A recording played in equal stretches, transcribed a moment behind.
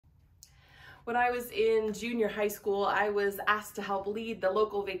When I was in junior high school, I was asked to help lead the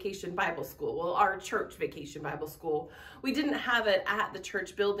local vacation Bible school, well, our church vacation Bible school. We didn't have it at the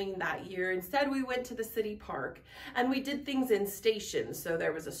church building that year. Instead, we went to the city park and we did things in stations. So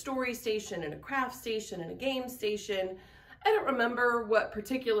there was a story station and a craft station and a game station. I don't remember what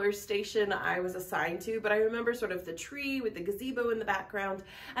particular station I was assigned to, but I remember sort of the tree with the gazebo in the background,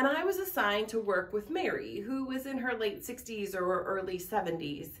 and I was assigned to work with Mary, who was in her late 60s or early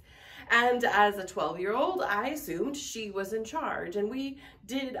 70s. And as a 12-year-old, I assumed she was in charge, and we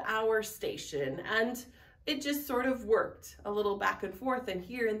did our station, and it just sort of worked a little back and forth and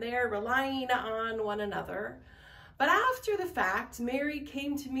here and there, relying on one another. But after the fact, Mary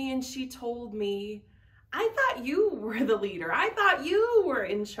came to me and she told me, "I thought you were the leader. I thought you were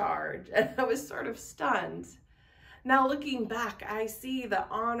in charge." And I was sort of stunned. Now looking back, I see the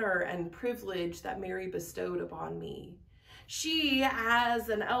honor and privilege that Mary bestowed upon me. She, as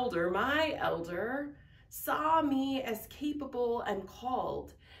an elder, my elder, saw me as capable and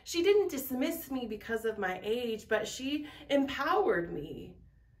called. She didn't dismiss me because of my age, but she empowered me.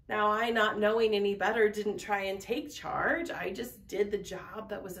 Now, I, not knowing any better, didn't try and take charge. I just did the job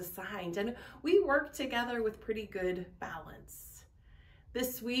that was assigned, and we worked together with pretty good balance.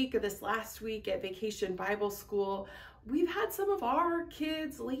 This week, or this last week at Vacation Bible School, we've had some of our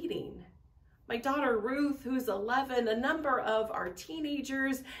kids leading. My daughter Ruth, who's 11, a number of our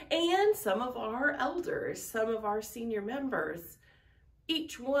teenagers, and some of our elders, some of our senior members.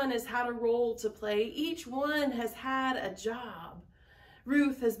 Each one has had a role to play. Each one has had a job.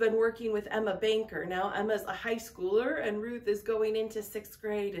 Ruth has been working with Emma Banker. Now Emma's a high schooler and Ruth is going into 6th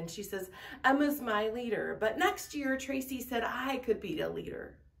grade, and she says, "Emma's my leader, but next year Tracy said I could be a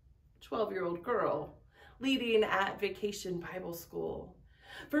leader." 12-year-old girl leading at Vacation Bible School.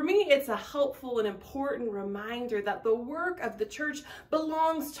 For me, it's a helpful and important reminder that the work of the church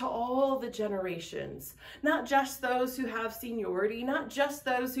belongs to all the generations, not just those who have seniority, not just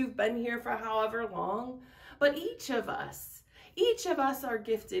those who've been here for however long, but each of us. Each of us are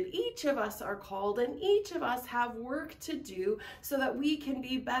gifted, each of us are called, and each of us have work to do so that we can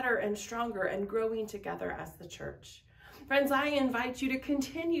be better and stronger and growing together as the church. Friends, I invite you to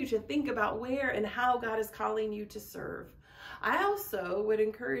continue to think about where and how God is calling you to serve. I also would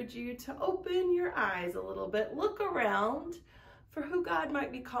encourage you to open your eyes a little bit, look around for who God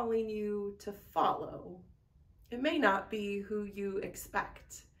might be calling you to follow. It may not be who you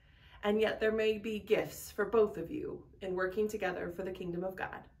expect, and yet there may be gifts for both of you in working together for the kingdom of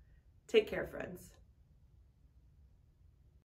God. Take care, friends.